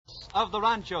of the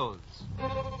Ranchos.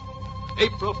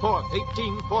 April 4th,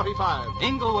 1845.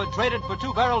 Inglewood traded for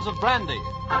 2 barrels of brandy.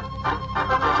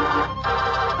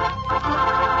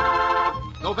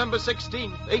 November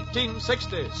 16th,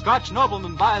 1860. Scotch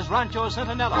nobleman buys Rancho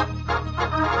Centinela.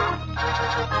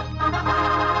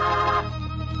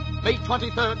 May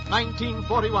 23rd,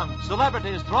 1941.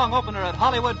 Celebrities throng opener at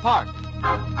Hollywood Park.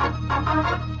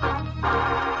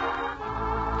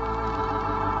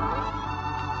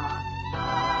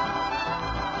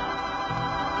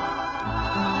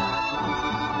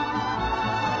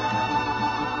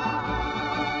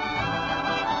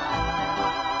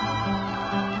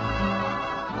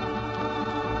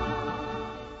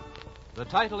 The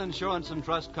Title Insurance and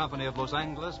Trust Company of Los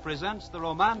Angeles presents The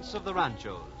Romance of the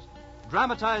Ranchos,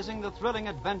 dramatizing the thrilling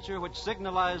adventure which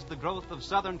signalized the growth of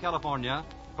Southern California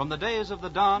from the days of the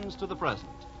Dons to the present.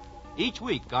 Each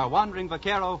week, our wandering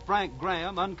vaquero, Frank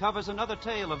Graham, uncovers another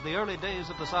tale of the early days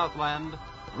of the Southland,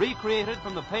 recreated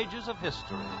from the pages of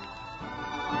history.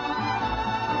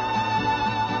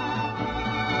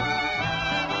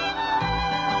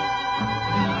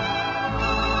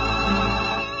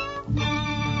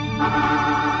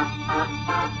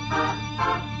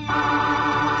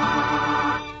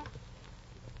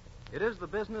 It is the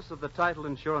business of the Title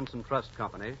Insurance and Trust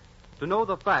Company to know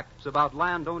the facts about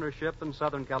land ownership in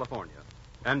Southern California.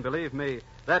 And believe me,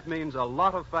 that means a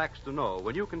lot of facts to know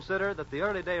when you consider that the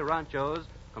early day ranchos,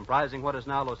 comprising what is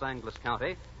now Los Angeles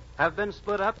County, have been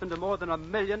split up into more than 1.5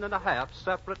 million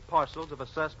separate parcels of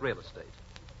assessed real estate.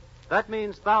 That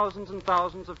means thousands and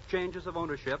thousands of changes of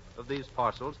ownership of these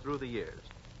parcels through the years.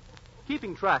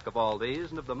 Keeping track of all these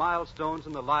and of the milestones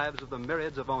in the lives of the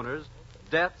myriads of owners,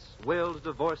 deaths, wills,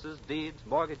 divorces, deeds,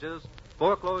 mortgages,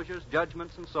 foreclosures,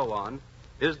 judgments, and so on,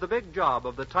 is the big job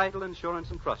of the Title Insurance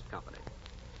and Trust Company.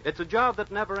 It's a job that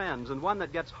never ends and one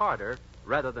that gets harder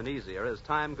rather than easier as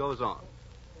time goes on.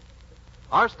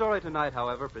 Our story tonight,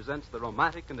 however, presents the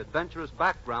romantic and adventurous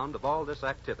background of all this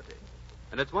activity,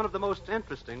 and it's one of the most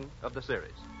interesting of the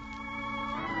series.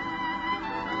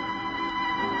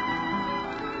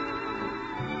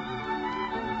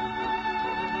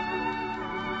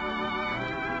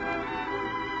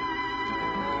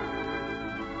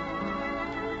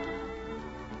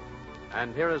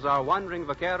 And here is our wandering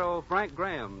vaquero, Frank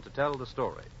Graham, to tell the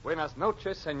story. Buenas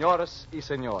noches, señoras y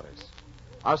señores.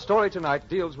 Our story tonight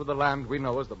deals with the land we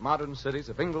know as the modern cities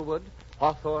of Inglewood,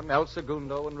 Hawthorne, El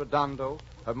Segundo, and Redondo,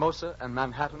 Hermosa, and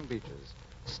Manhattan beaches,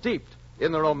 steeped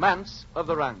in the romance of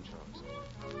the Ranchos.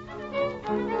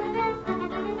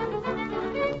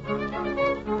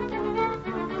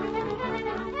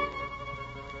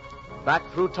 Back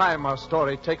through time, our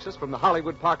story takes us from the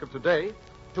Hollywood Park of today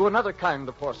to another kind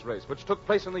of horse race, which took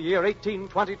place in the year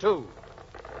 1822.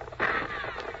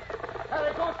 There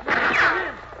he goes,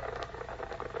 man.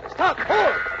 Stop!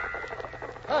 Hold!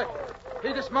 Hey,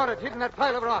 he dismounted, hid in that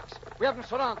pile of rocks. We have him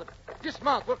surrounded.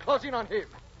 Dismount. We'll close in on him.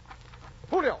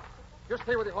 Julio, you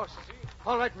stay with the horses.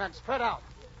 All right, man. Spread out.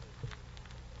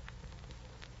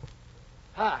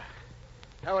 How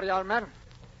are you, men?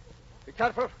 Be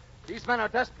careful. These men are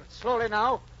desperate. Slowly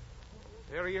now.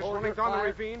 There he is, running down the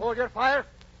ravine. Hold your fire.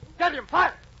 Get him,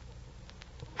 fire!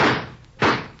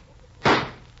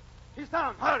 He's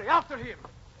down. Hurry, after him.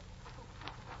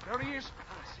 There he is.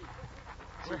 See,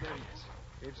 there he is.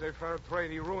 It's a fair trade.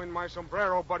 He ruined my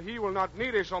sombrero, but he will not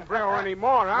need a sombrero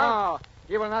anymore, huh? No,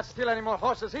 he will not steal any more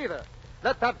horses either.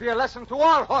 Let that be a lesson to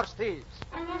all horse thieves.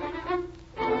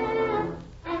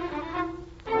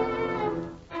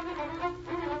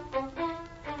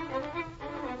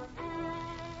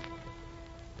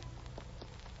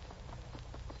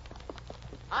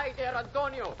 Hi there,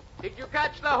 Antonio. Did you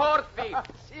catch the horse thief?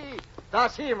 See,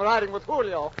 that's him riding with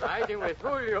Julio. Riding with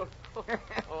Julio?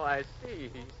 Oh, I see.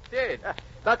 He's dead.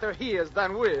 Better he is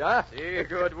than we, huh? See,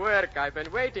 good work. I've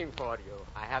been waiting for you.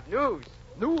 I have news.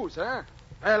 News, huh?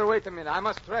 Well, wait a minute. I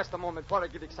must rest a moment before I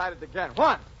get excited again.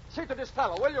 Juan, see to this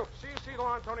fellow, will you? See,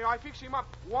 Don Antonio. I fix him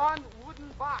up. One wooden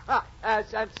box.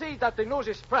 And see that the news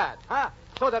is spread, huh?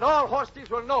 So that all horse thieves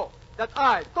will know that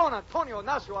I, Don Antonio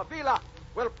Nacio Avila,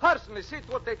 will personally see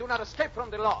to it they do not escape from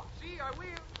the law. See, I will.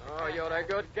 Oh, you're a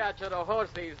good catcher of horse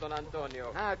thieves, Don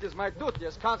Antonio. It is my duty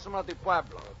as councilman of the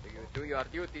Pueblo. You do your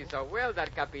duty so well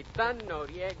that Capitan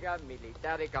Noriega,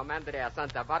 military commander of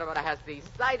Santa Barbara, has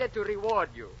decided to reward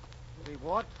you.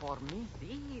 Reward for me?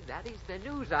 See, that is the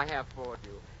news I have for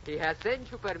you. He has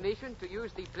sent you permission to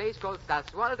use the place called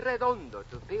Sassual Redondo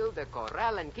to build a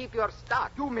corral and keep your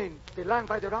stock. You mean the land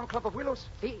by the round clump of willows?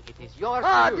 See, it is yours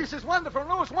Ah, to use. this is wonderful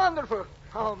news, wonderful.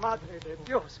 Oh, Madre de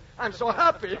Dios, I'm so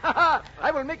happy.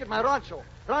 I will make it my rancho.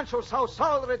 Rancho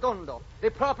Sassual Redondo,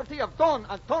 the property of Don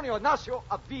Antonio Ignacio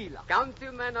Avila.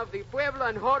 Councilman of the Pueblo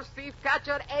and horse thief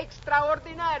catcher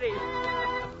extraordinary.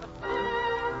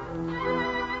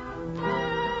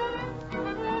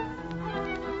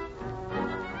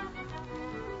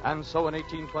 And so in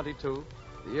 1822,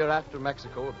 the year after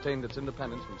Mexico obtained its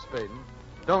independence from Spain,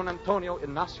 Don Antonio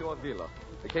Ignacio Avila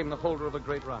became the holder of a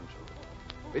great rancho.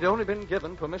 He'd only been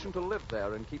given permission to live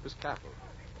there and keep his cattle,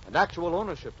 and actual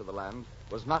ownership to the land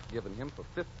was not given him for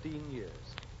 15 years.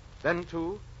 Then,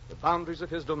 too, the boundaries of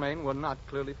his domain were not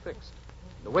clearly fixed.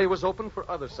 The way was open for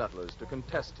other settlers to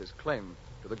contest his claim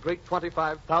to the great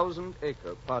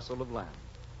 25,000-acre parcel of land.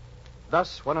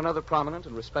 Thus, when another prominent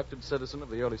and respected citizen of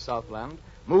the early Southland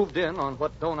moved in on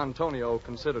what Don Antonio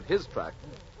considered his tract,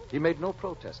 he made no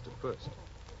protest at first.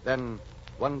 Then,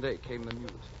 one day came the news.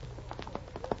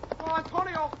 Don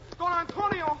Antonio! Don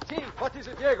Antonio! See, what is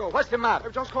it, Diego? What's the matter?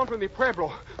 I've just come from the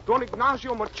Pueblo. Don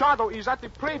Ignacio Machado is at the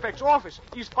prefect's office.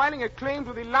 He's filing a claim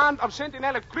to the land of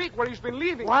Centinela Creek where he's been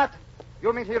living. What?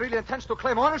 You mean he really intends to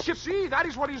claim ownership? See, that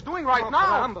is what he's doing right Oh,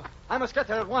 now. caramba. I must get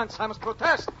there at once. I must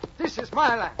protest. This is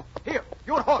my land. Here,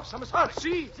 your horse. I must hurry.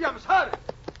 See? I must hurry.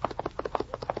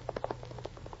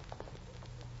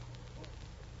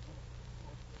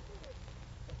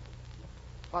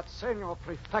 But, Senor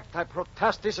Prefect, I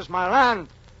protest. This is my land.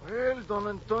 Well, Don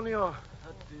Antonio,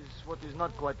 that is what is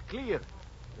not quite clear.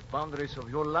 The boundaries of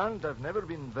your land have never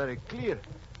been very clear.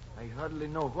 I hardly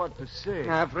know what to say.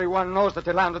 Everyone knows that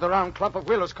the land of the round clump of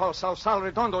willows called Sassual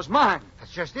Redondo is mine.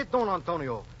 That's just it, Don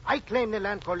Antonio. I claim the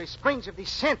land called the Springs of the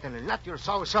Sentinel, not your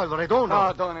Sassual Redondo.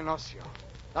 Ah, Don Ignacio,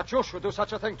 that you should do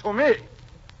such a thing to me.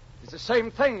 It's the same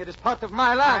thing. It is part of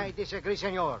my land. I disagree,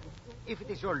 senor. If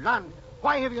it is your land,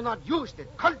 why have you not used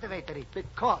it, cultivated it?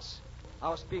 Because I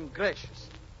was being gracious,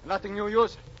 letting you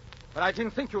use it. But I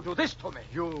didn't think you'd do this to me.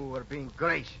 You were being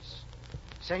gracious.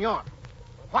 Senor,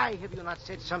 why have you not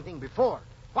said something before?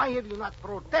 Why have you not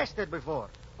protested before?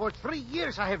 For 3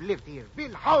 years I have lived here,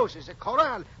 built houses, a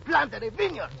corral, planted a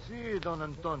vineyard. See, Don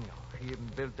Antonio, he even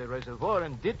built a reservoir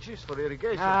and ditches for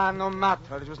irrigation. Ah, no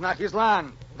matter. It was not his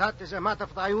land. That is a matter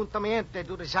for the ayuntamiento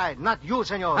to decide, not you,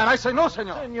 senor. And I say no,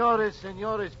 senor.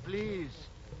 Senores, please.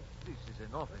 This is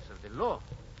an office of the law.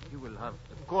 You will have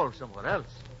to call somewhere else.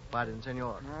 Pardon,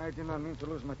 senor. I did not mean to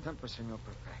lose my temper, senor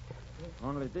Prefect.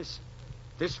 Only this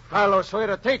fellow is so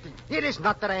irritating. It is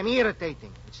not that I am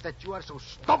irritating. It's that you are so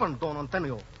stubborn, Don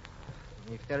Antonio.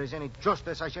 If there is any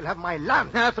justice, I shall have my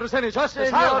land. If there is any justice,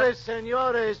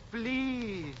 Senores,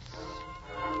 please.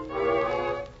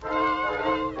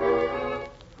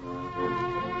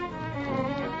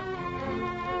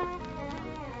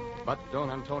 But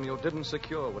Don Antonio didn't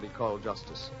secure what he called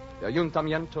justice. The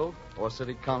Ayuntamiento, or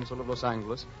City Council of Los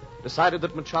Angeles, decided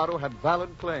that Machado had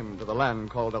valid claim to the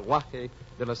land called Aguaje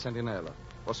de la Centinela,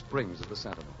 or Springs of the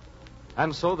Sentinel.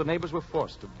 And so the neighbors were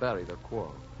forced to bury their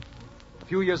quarrel. A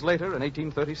few years later, in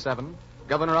 1837,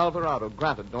 Governor Alvarado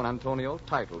granted Don Antonio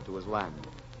title to his land.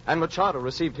 And Machado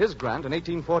received his grant in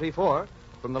 1844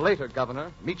 from the later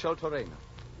governor, Michel Torrena.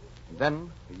 And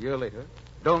then, a year later,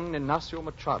 Don Ignacio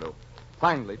Machado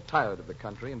finally tired of the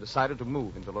country and decided to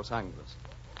move into Los Angeles.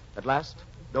 At last,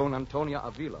 Don Antonio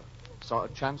Avila saw a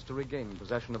chance to regain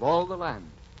possession of all the land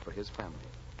for his family.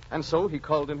 And so he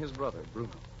called in his brother, Bruno.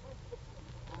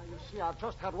 You see, I've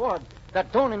just had word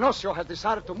that Don Ignacio has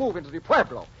decided to move into the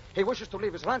Pueblo. He wishes to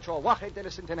leave his rancho, Aguaje de la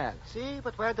Centinela. See,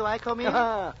 but where do I come in?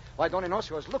 Why, Don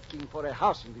Ignacio is looking for a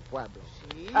house in the Pueblo.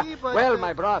 See, but... Well,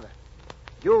 my brother,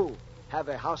 you have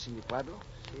a house in the Pueblo?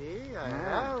 See, I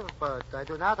have, but I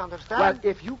do not understand. Well,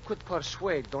 if you could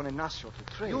persuade Don Ignacio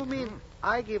to trade... You mean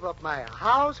I give up my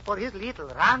house for his little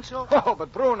rancho? Oh,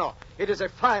 but Bruno, it is a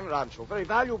fine rancho, very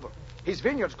valuable. His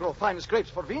vineyards grow finest grapes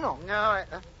for vino. No,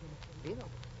 vino?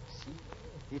 See,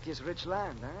 it is rich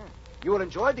land, eh? You will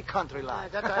enjoy the country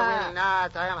life. That I will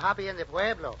not. I am happy in the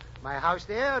Pueblo. My house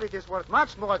there, it is worth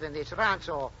much more than this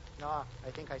rancho. No, I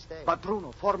think I stay. But,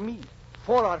 Bruno, for me,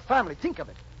 for our family, think of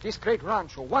it. This great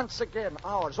rancho, once again,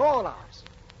 ours, all ours.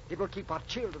 It will keep our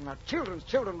children's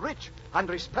children rich and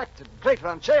respected, great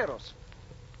rancheros.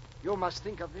 You must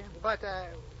think of them. But,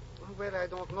 well, I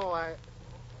don't know.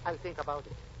 I'll think about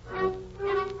it.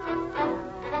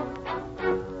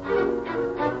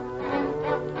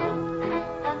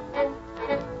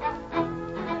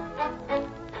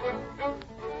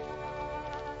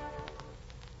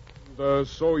 The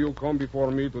so you come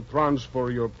before me to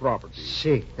transfer your property.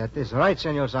 Si, that is right,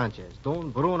 Senor Sanchez.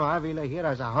 Don Bruno Avila here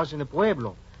has a house in the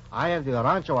Pueblo. I have the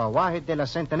Rancho Aguaje de la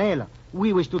Centinela.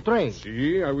 We wish to trade.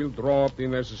 See, I will draw up the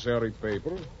necessary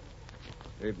paper.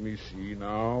 Let me see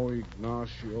now.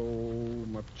 Ignacio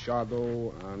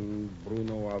Machado and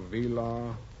Bruno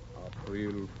Avila.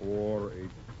 April 4,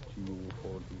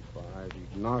 1845.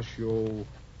 Ignacio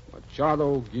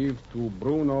Machado give to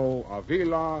Bruno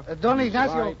Avila. Don his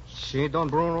Ignacio. right. Si, Don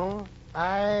Bruno.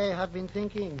 I have been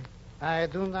thinking. I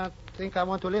do not think I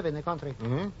want to live in the country.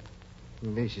 Hmm?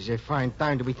 This is a fine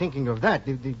time to be thinking of that.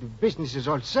 The business is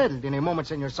all settled. In a moment,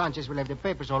 Senor Sanchez will have the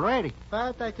papers already.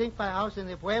 But I think my house in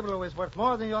the Pueblo is worth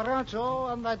more than your rancho,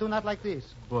 and I do not like this.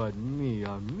 But, mi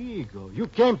amigo, you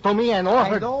came to me and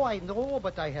offered... I know,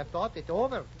 but I have thought it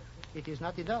over. It is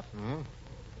not enough.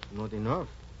 Not enough.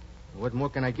 What more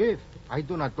can I give? I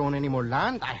do not own any more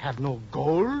land. I have no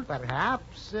gold.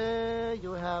 Perhaps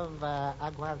you have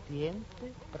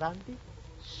aguardiente, brandy?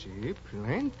 Si,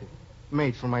 plenty.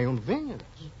 Made from my own vineyards.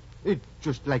 It's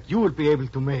just like you will be able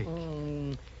to make.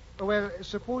 Well,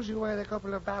 suppose you had a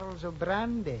couple of barrels of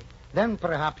brandy. Then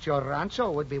perhaps your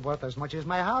rancho would be worth as much as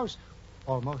my house.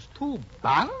 Almost 2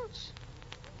 Barrels?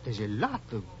 There's a lot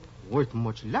of worth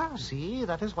much less. See,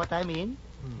 that is what I mean.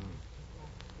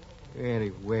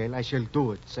 Very well, I shall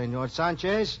do it, Senor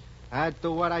Sanchez. Add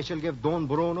to what I shall give Don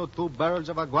Bruno 2 barrels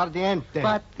of aguardiente.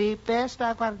 But the best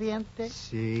aguardiente?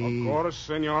 Si. Of course,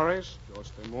 senores.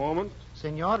 Just a moment.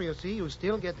 Senor, you see, you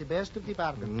still get the best of the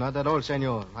bargain. Not at all,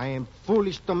 senor. I am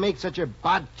foolish to make such a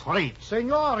bad trade.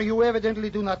 Senor, you evidently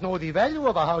do not know the value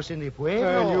of a house in the Pueblo.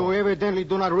 And you evidently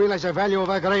do not realize the value of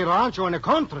a great rancho in the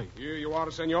country. Here you are,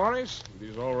 senores. It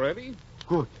is all ready.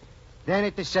 Good. Then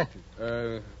it is settled.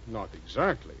 Not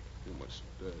exactly. You must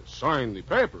sign the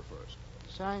paper first.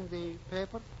 Sign the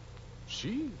paper?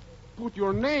 See? Put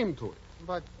your name to it.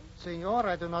 But, senor,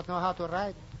 I do not know how to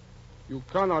write. You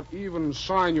cannot even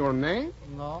sign your name?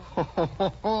 No.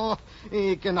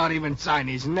 He cannot even sign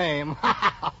his name.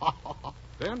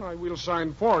 Then I will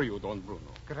sign for you, Don Bruno.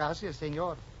 Gracias,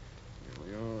 senor. Here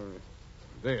we are.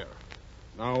 There.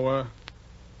 Now,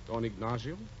 Don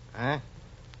Ignacio, Huh?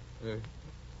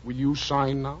 will you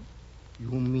sign now?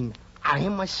 You mean I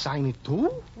must sign it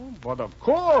too? But of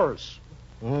course.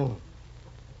 Oh.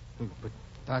 But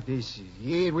that is...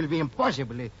 It will be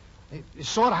impossible.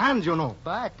 Sore hands, you know.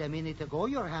 But a minute ago,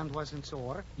 your hand wasn't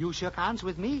sore. You shook hands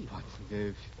with me. But,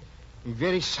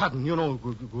 very sudden, you know,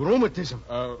 rheumatism.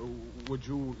 Would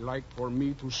you like for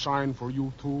me to sign for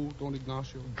you too, Don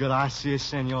Ignacio? Gracias,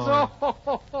 senor.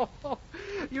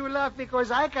 You laugh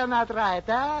because I cannot write,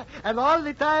 eh? And all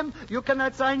the time, you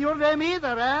cannot sign your name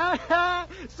either, eh?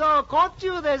 So, caught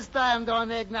you this time, Don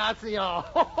Ignacio.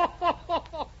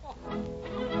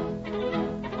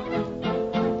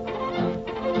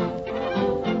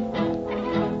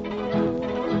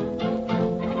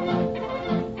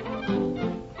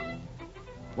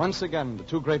 Once again, the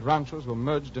 2 great ranchos were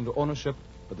merged into ownership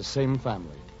by the same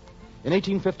family. In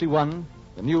 1851,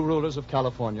 the new rulers of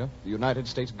California, the United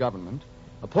States government,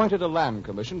 appointed a land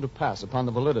commission to pass upon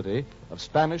the validity of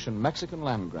Spanish and Mexican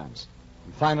land grants.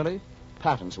 And finally,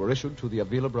 patents were issued to the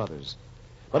Avila brothers.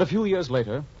 But a few years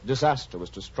later, disaster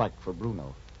was to strike for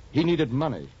Bruno. He needed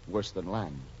money worse than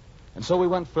land. And so we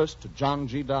went first to John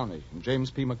G. Downey and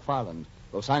James P. McFarland,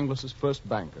 Los Angeles' first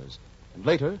bankers, and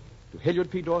later to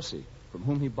Hilliard P. Dorsey, from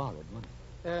whom he borrowed money.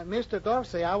 Mr.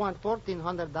 Dorsey, I want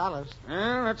 $1,400.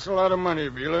 Well, that's a lot of money,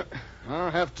 Avila. I'll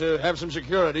have to have some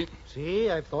security. See,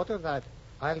 I've thought of that.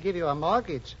 I'll give you a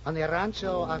mortgage on the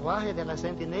Rancho Aguaje de la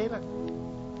Centinela.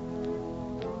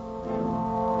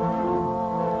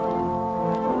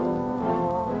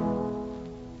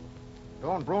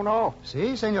 Don Bruno.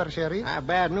 Si, Senor Sheriff. I have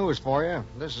bad news for you.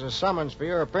 This is a summons for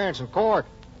your appearance in court.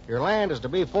 Your land is to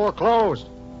be foreclosed.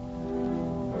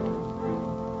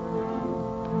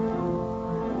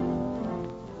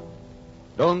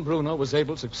 Don Bruno was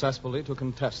able successfully to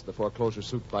contest the foreclosure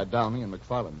suit by Downey and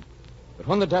McFarland. But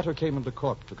when the debtor came into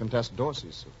court to contest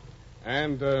Dorsey's suit...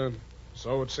 And,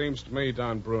 so it seems to me,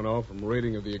 Don Bruno, from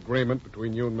reading of the agreement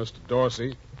between you and Mr.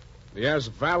 Dorsey, he has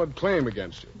a valid claim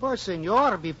against you. But,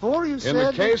 Senor, before you said... In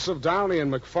the case of Downey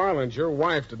and McFarland, your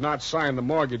wife did not sign the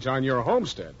mortgage on your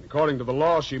homestead. According to the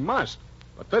law, she must.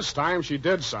 But this time, she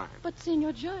did sign. But,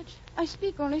 Senor Judge, I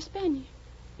speak only Spanish.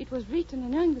 It was written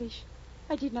in English.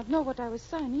 I did not know what I was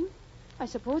signing. I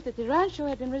supposed that the rancho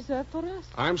had been reserved for us.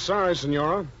 I'm sorry,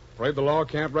 Senora. Afraid the law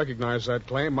can't recognize that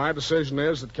claim. My decision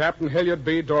is that Captain Hilliard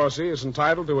B. Dorsey is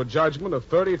entitled to a judgment of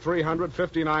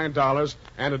 $3,359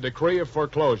 and a decree of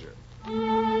foreclosure.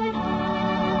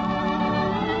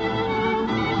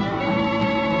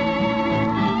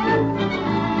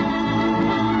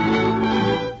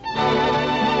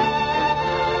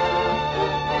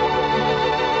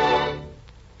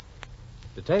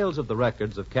 Details of the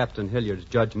records of Captain Hilliard's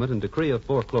judgment and decree of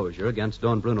foreclosure against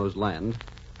Don Bruno's land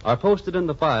are posted in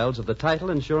the files of the Title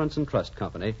Insurance and Trust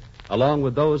Company, along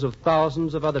with those of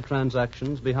thousands of other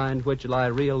transactions behind which lie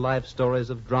real-life stories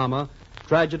of drama,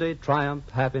 tragedy, triumph,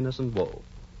 happiness, and woe.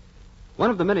 One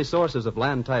of the many sources of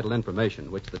land title information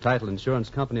which the Title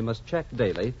Insurance Company must check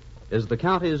daily is the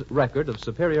county's record of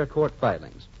Superior Court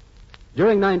filings.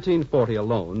 During 1940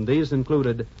 alone, these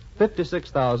included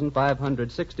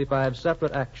 56,565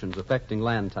 separate actions affecting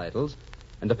land titles,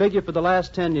 and the figure for the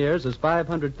last 10 years is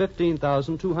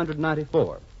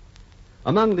 515,294.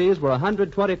 Among these were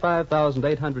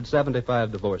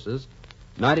 125,875 divorces,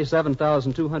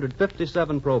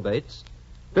 97,257 probates,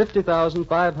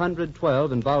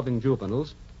 50,512 involving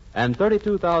juveniles, and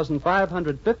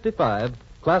 32,555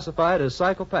 classified as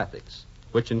psychopathics,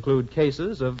 which include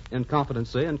cases of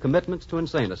incompetency and commitments to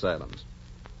insane asylums.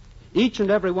 Each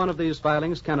and every one of these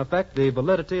filings can affect the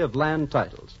validity of land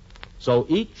titles. So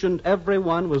each and every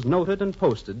one was noted and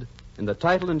posted in the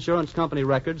Title Insurance Company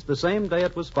records the same day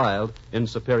it was filed in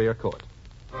Superior Court.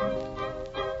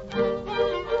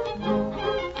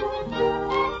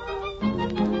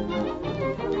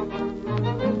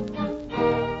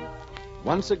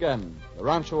 Once again, the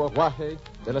Rancho Aguaje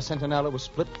de la Centinela was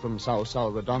split from Sao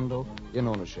Redondo in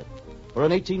ownership. For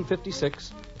in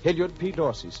 1856, Hilliard P.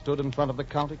 Dorsey stood in front of the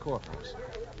county courthouse.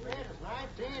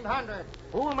 1,900.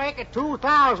 Who'll make it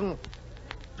 2,000?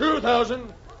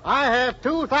 2,000. I have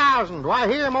 2,000. Do I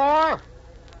hear more?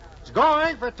 It's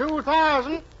going for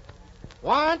 2,000.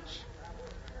 Once,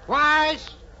 twice.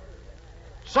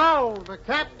 Sold to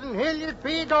Captain Hilliard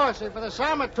P. Dorsey for the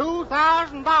sum of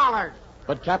 $2,000.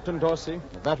 But Captain Dorsey,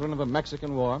 a veteran of the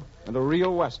Mexican War and a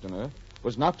real Westerner,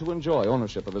 was not to enjoy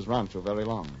ownership of his rancho very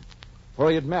long. For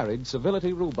he had married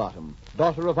Civility Rubottom,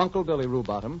 daughter of Uncle Billy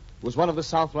Rubottom, who was one of the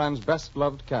Southland's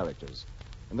best-loved characters.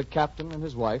 And the captain and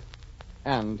his wife,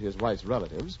 and his wife's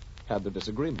relatives, had their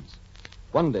disagreements.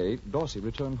 One day, Dorsey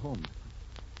returned home.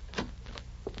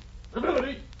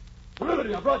 Civility,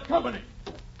 I brought company.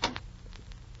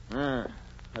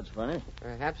 That's funny.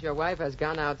 Perhaps your wife has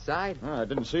gone outside. I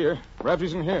didn't see her. Perhaps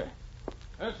she's in here.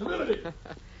 Civility.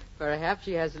 Perhaps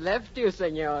she has left you,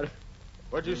 senor.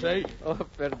 What'd you say? Oh,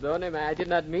 perdóneme. I did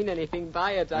not mean anything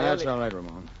by it. That's all right,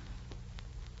 Ramon.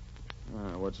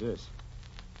 What's this?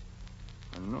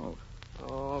 A note.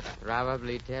 Oh,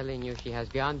 probably telling you she has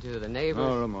gone to the neighbors.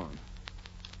 Oh, Ramon.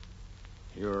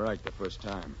 You were right the first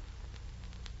time.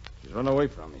 She's run away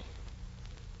from me.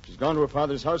 She's gone to her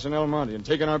father's house in El Monte and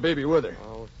taken our baby with her.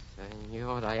 Oh,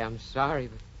 senor, I am sorry,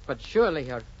 but surely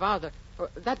her father...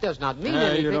 that does not mean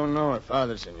anything. You don't know her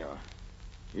father, senor.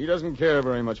 He doesn't care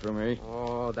very much for me.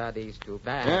 Oh, that is too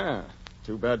bad. Yeah,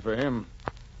 too bad for him.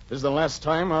 This is the last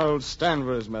time I'll stand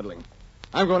for his meddling.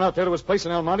 I'm going out there to his place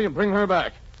in El Monte and bring her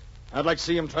back. I'd like to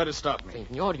see him try to stop me.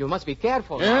 Senor, you must be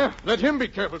careful. Yeah? Now. Let him be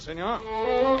careful, senor.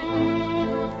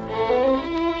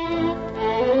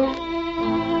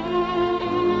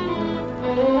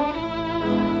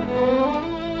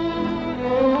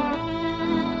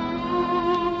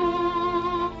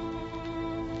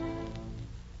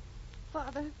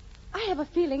 Father, I have a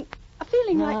feeling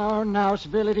like... Now,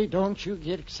 Civility, don't you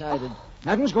get excited.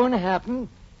 Nothing's going to happen.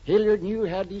 Hilliard and you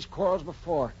had these quarrels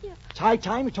before. Yeah. It's high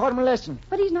time you taught him a lesson.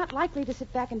 But he's not likely to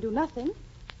sit back and do nothing.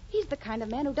 He's the kind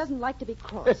of man who doesn't like to be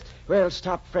crossed. Well,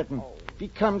 stop fretting. If he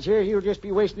comes here, he'll just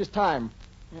be wasting his time.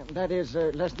 That is,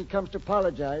 unless he comes to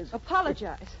apologize.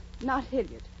 Apologize? Not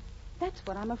Hilliard. That's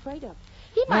what I'm afraid of.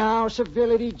 He might... Now,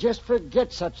 Civility, just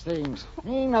forget such things.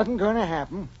 Ain't nothing going to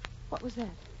happen. What was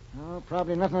that? Oh,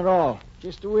 probably nothing at all.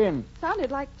 Just a wind. Sounded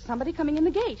like somebody coming in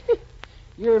the gate.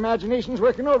 Your imagination's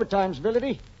working overtime,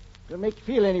 Civility. If it'll make you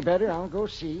feel any better, I'll go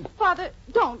see. Father,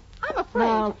 don't. I'm afraid.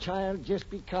 Now, child, just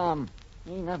be calm.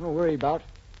 Ain't nothing to worry about.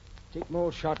 Take my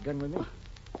old shotgun with me.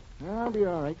 I'll be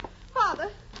all right.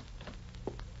 Father.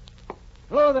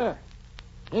 Hello there.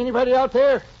 Anybody out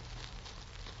there?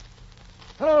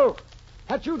 Hello.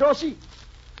 That you, Dorsey?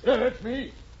 Yeah, that's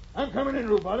me. I'm coming in,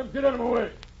 Rubottom. Get out of my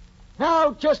way.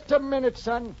 Now, just a minute,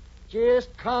 son.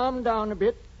 Just calm down a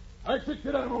bit. I said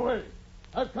get out of my way.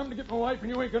 I've come to get my wife, and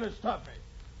you ain't going to stop me.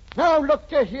 Now,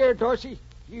 look here, Dorsey.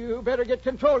 You better get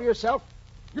control of yourself.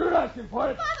 You're asking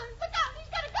for it. Father, look out. He's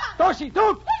got a gun. Dorsey,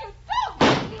 don't. Hilliard,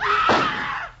 don't.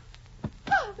 Ah!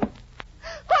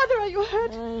 Father, are you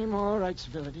hurt? I'm all right,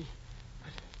 Civility.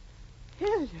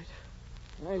 Hilliard.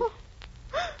 I'm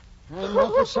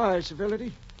awful sorry,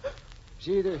 Civility. It's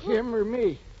either him or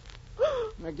me.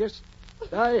 I guess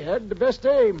I had the best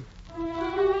aim.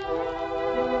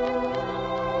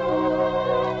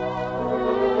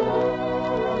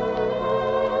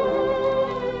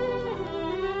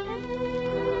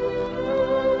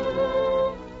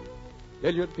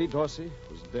 Hilliard P. Dorsey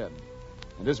was dead,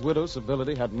 and his widow's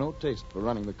civility had no taste for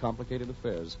running the complicated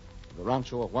affairs of the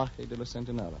Rancho Aguaje de la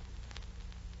Centinela.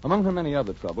 Among her many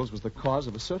other troubles was the cause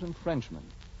of a certain Frenchman,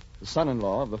 the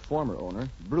son-in-law of the former owner,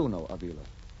 Bruno Avila.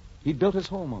 He'd built his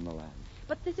home on the land.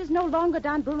 But this is no longer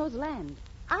Don Bruno's land.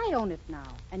 I own it now,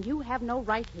 and you have no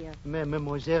right here.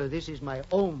 Mademoiselle, this is my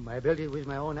home. I built it with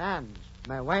my own hands.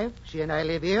 My wife, she and I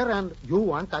live here, and you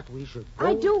want that we should go?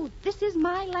 I do. This is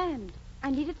my land.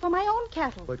 I need it for my own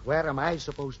cattle. But where am I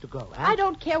supposed to go, huh? I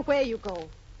don't care where you go.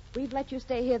 We've let you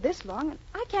stay here this long, and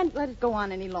I can't let it go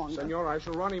on any longer. Senor, I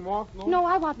shall run him off, no? No,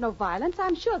 I want no violence.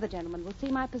 I'm sure the gentleman will see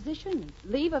my position and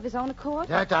leave of his own accord.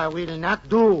 That I will not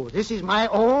do. This is my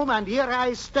home, and here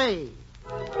I stay.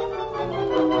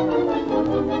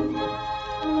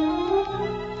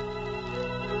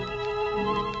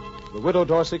 The widow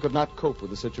Dorsey could not cope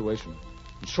with the situation,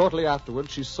 and shortly afterward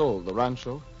she sold the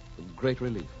rancho with great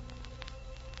relief.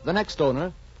 The next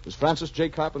owner was Francis J.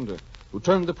 Carpenter, who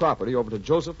turned the property over to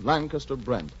Joseph Lancaster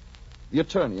Brent, the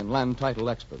attorney and land title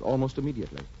expert, almost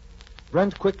immediately.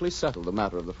 Brent quickly settled the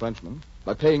matter of the Frenchman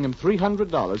by paying him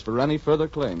 $300 for any further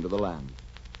claim to the land.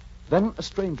 Then a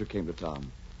stranger came to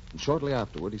town, and shortly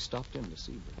afterward he stopped in to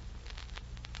see them.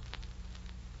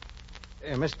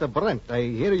 Mr. Brent, I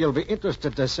hear you'll be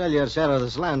interested to sell your share of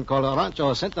this land called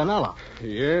Rancho Centinela.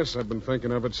 Yes, I've been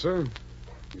thinking of it, sir.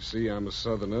 You see, I'm a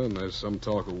Southerner, and there's some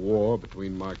talk of war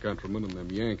between my countrymen and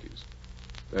them Yankees.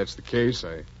 If that's the case,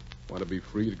 I want to be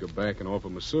free to go back and offer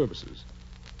my services.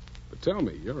 But tell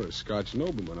me, you're a Scotch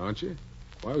nobleman, aren't you?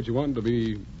 Why would you want to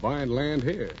be buying land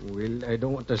here? Well, I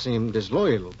don't want to seem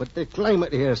disloyal, but the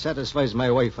climate here satisfies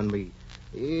my wife and me.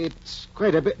 It's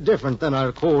quite a bit different than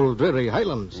our cold, dreary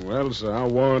highlands. Well, sir, I'll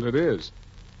warrant it is.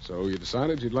 So you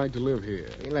decided you'd like to live here?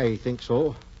 Well, I think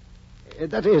so.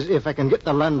 That is, if I can get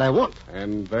the land I want.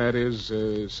 And that is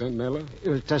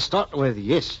Centinela? To start with,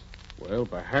 yes. Well,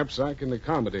 perhaps I can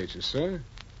accommodate you, sir.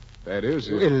 That is,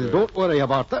 if... Well, don't worry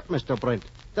about that, Mr. Brent.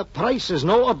 The price is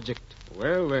no object.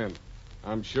 Well, then,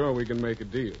 I'm sure we can make a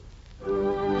deal.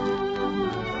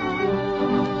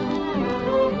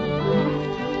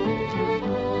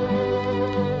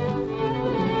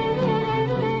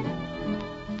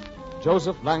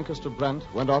 Joseph Lancaster Brent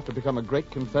went off to become a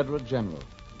great Confederate general.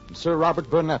 And Sir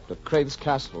Robert Burnett of Craig's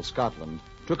Castle, Scotland,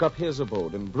 took up his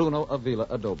abode in Bruno Avila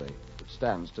Adobe, which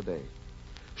stands today.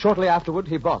 Shortly afterward,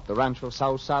 he bought the Rancho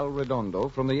Sal Redondo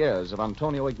from the heirs of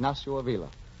Antonio Ignacio Avila.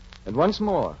 And once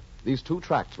more, these two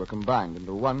tracts were combined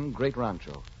into one great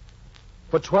rancho.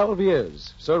 For 12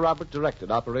 years, Sir Robert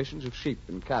directed operations of sheep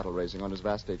and cattle raising on his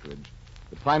vast acreage.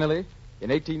 But finally,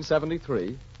 in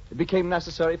 1873, it became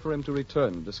necessary for him to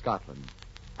return to Scotland.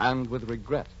 And with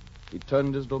regret, he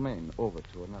turned his domain over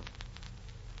to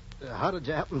another. How did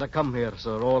you happen to come here,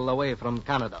 sir, all the way from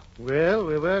Canada? Well,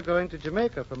 we were going to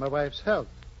Jamaica for my wife's health,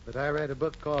 but I read a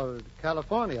book called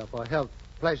California for Health,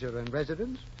 Pleasure, and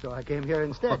Residence, so I came here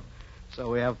instead.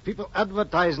 So we have people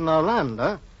advertising our land,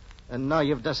 huh? And now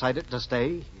you've decided to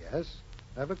stay? Yes.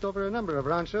 I've looked over a number of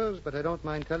ranchos, but I don't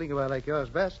mind telling you I like yours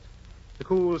best. The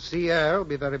cool sea air will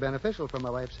be very beneficial for my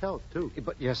wife's health, too.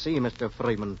 But you see, Mr.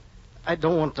 Freeman, I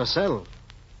don't want to sell.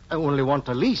 I only want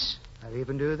to lease. I'll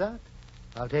even do that.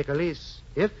 I'll take a lease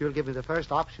if you'll give me the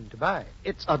first option to buy.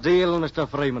 It's a deal, Mr.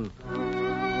 Freeman.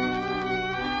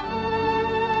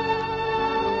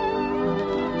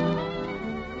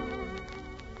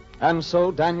 And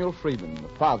so Daniel Freeman, the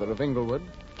father of Inglewood,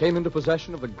 came into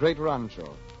possession of the great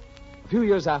rancho. A few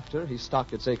years after, he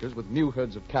stocked its acres with new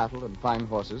herds of cattle and fine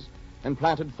horses and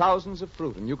planted thousands of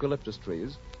fruit and eucalyptus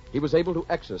trees. He was able to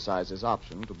exercise his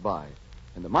option to buy,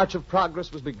 and the march of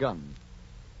progress was begun.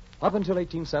 Up until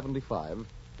 1875,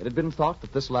 it had been thought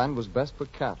that this land was best for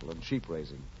cattle and sheep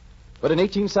raising. But in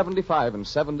 1875 and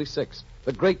 76,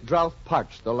 the great drought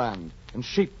parched the land, and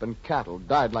sheep and cattle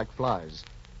died like flies.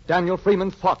 Daniel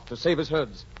Freeman fought to save his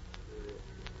herds.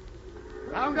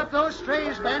 Round up those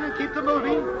strays, Ben, and keep them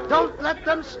moving. Don't let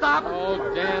them stop.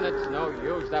 Oh, Dan, it's no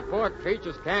use. The poor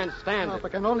creatures can't stand If it. I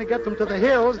can only get them to the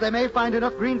hills, they may find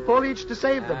enough green foliage to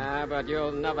save them. Ah, but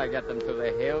you'll never get them to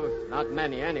the hills. Not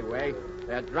many, anyway.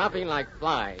 They're dropping like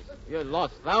flies. You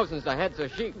lost thousands of heads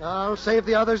of sheep. I'll save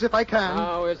the others if I can.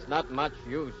 Oh, it's not much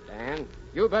use, Dan.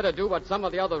 You better do what some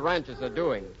of the other ranchers are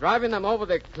doing. Driving them over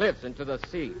the cliffs into the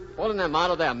sea. Pulling them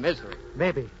out of their misery.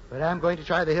 Maybe, but I'm going to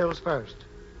try the hills first.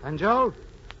 And, Joe,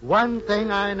 one thing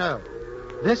I know.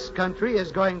 This country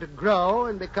is going to grow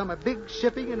and become a big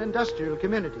shipping and industrial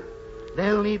community.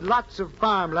 They'll need lots of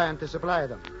farmland to supply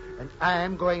them. And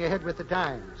I'm going ahead with the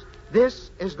times.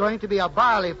 This is going to be a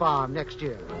barley farm next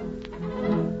year.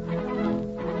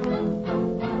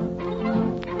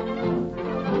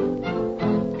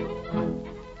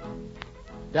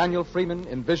 Daniel Freeman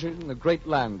envisioned the great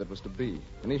land that was to be,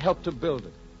 and he helped to build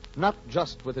it, not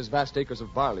just with his vast acres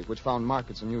of barley, which found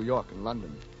markets in New York and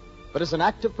London, but as an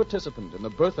active participant in the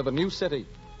birth of a new city.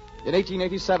 In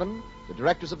 1887, the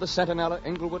directors of the Centinela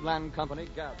Inglewood Land Company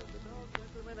gathered.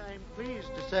 Gentlemen, I'm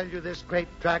pleased to sell you this great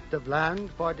tract of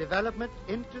land for development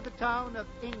into the town of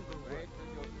Inglewood.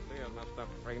 Mr.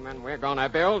 Freeman, we're going to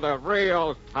build a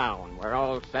real town. We're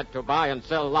all set to buy and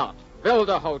sell lots. Build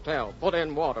a hotel, put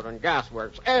in water and gas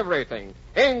works, everything.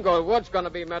 Inglewood's going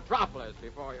to be metropolis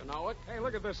before you know it. Hey,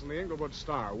 look at this in the Inglewood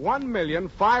Star.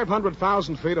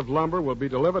 1,500,000 feet of lumber will be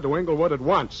delivered to Inglewood at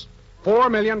once.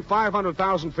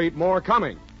 4,500,000 feet more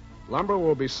coming. Lumber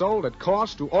will be sold at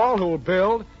cost to all who will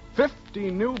build.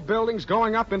 50 new buildings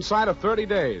going up inside of 30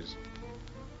 days.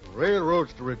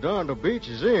 Railroads to Redondo Beach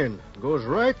is in. Goes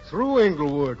right through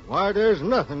Inglewood. Why, there's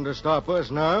nothing to stop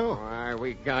us now. Why,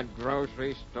 we got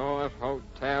grocery stores,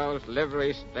 hotels,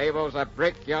 livery stables, a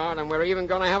brickyard, and we're even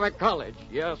going to have a college.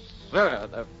 Yes, sir,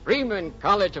 the Freeman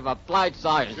College of Applied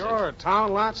Sciences. Sure,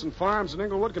 town lots and farms in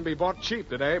Inglewood can be bought cheap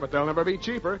today, but they'll never be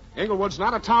cheaper. Inglewood's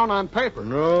not a town on paper.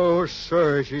 No,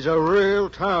 sir, she's a real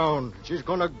town. She's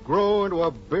going to grow into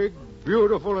a big,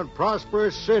 beautiful, and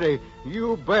prosperous city.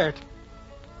 You bet.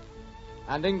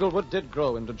 And Inglewood did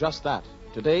grow into just that.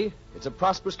 Today, it's a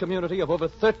prosperous community of over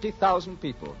 30,000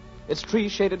 people. Its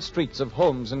tree-shaded streets of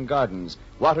homes and gardens,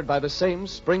 watered by the same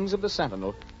springs of the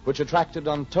Sentinel, which attracted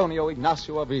Antonio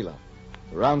Ignacio Avila.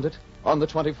 Around it, on the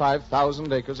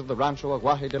 25,000 acres of the Rancho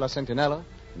Aguaje de la Centinela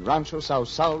and Rancho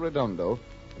Sal Redondo,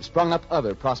 have sprung up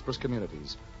other prosperous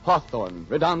communities. Hawthorne,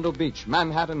 Redondo Beach,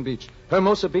 Manhattan Beach,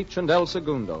 Hermosa Beach, and El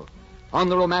Segundo. On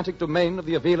the romantic domain of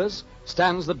the Avilas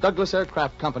stands the Douglas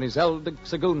Aircraft Company's El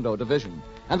Segundo Division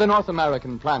and the North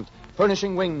American plant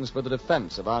furnishing wings for the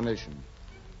defense of our nation.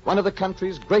 One of the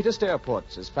country's greatest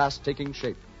airports is fast taking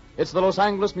shape. It's the Los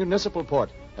Angeles Municipal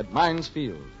Port at Mines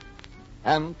Field.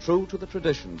 And true to the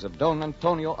traditions of Don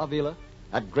Antonio Avila,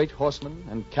 that great horseman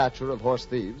and catcher of horse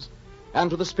thieves, and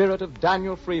to the spirit of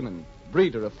Daniel Freeman,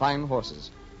 breeder of fine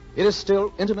horses, it is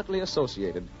still intimately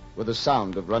associated with the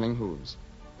sound of running hooves.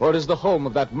 For it is the home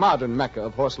of that modern mecca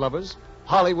of horse lovers,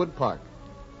 Hollywood Park.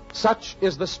 Such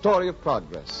is the story of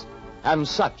progress, and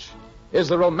such is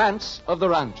the romance of the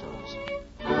Ranchos.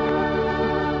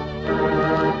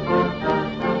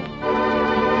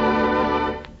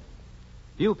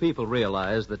 Few people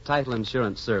realize that title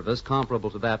insurance service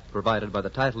comparable to that provided by the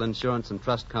Title Insurance and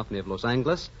Trust Company of Los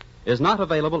Angeles is not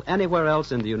available anywhere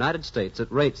else in the United States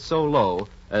at rates so low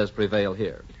as prevail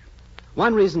here.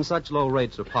 One reason such low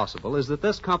rates are possible is that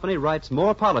this company writes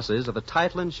more policies of a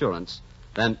title insurance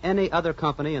than any other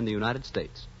company in the United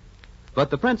States. But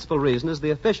the principal reason is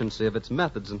the efficiency of its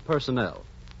methods and personnel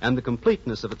and the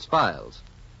completeness of its files,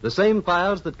 the same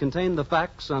files that contain the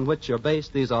facts on which are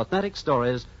based these authentic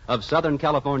stories of Southern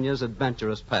California's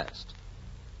adventurous past.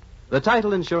 The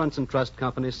Title Insurance and Trust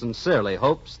Company sincerely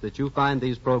hopes that you find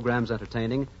these programs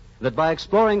entertaining, that by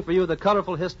exploring for you the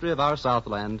colorful history of our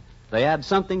Southland, they add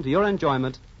something to your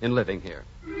enjoyment in living here.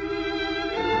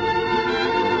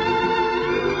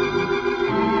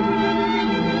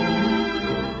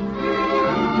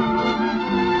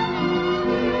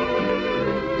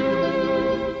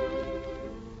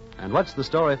 And what's the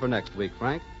story for next week,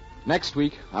 Frank? Next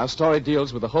week, our story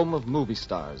deals with the home of movie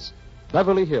stars,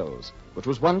 Beverly Hills, which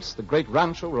was once the great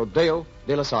Rancho Rodeo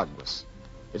de las Aguas.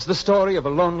 It's the story of a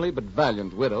lonely but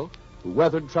valiant widow who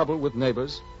weathered trouble with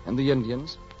neighbors and the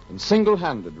Indians and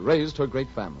single-handed raised her great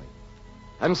family.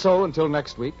 And so, until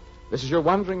next week, this is your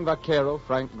wandering vaquero,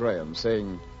 Frank Graham,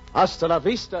 saying, Hasta la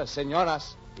vista,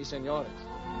 señoras y señores.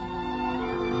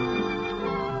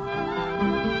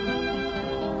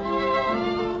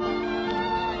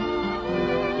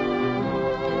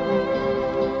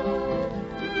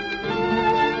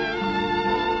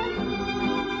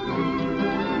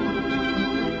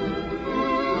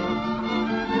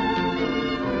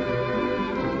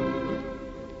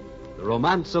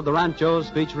 Romance of the Ranchos,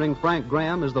 featuring Frank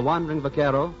Graham as the Wandering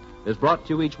Vaquero, is brought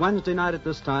to you each Wednesday night at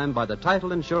this time by the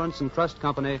Title Insurance and Trust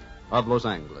Company of Los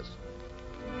Angeles.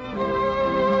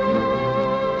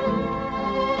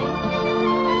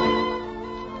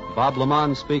 Bob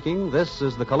Lamont speaking. This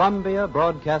is the Columbia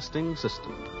Broadcasting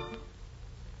System.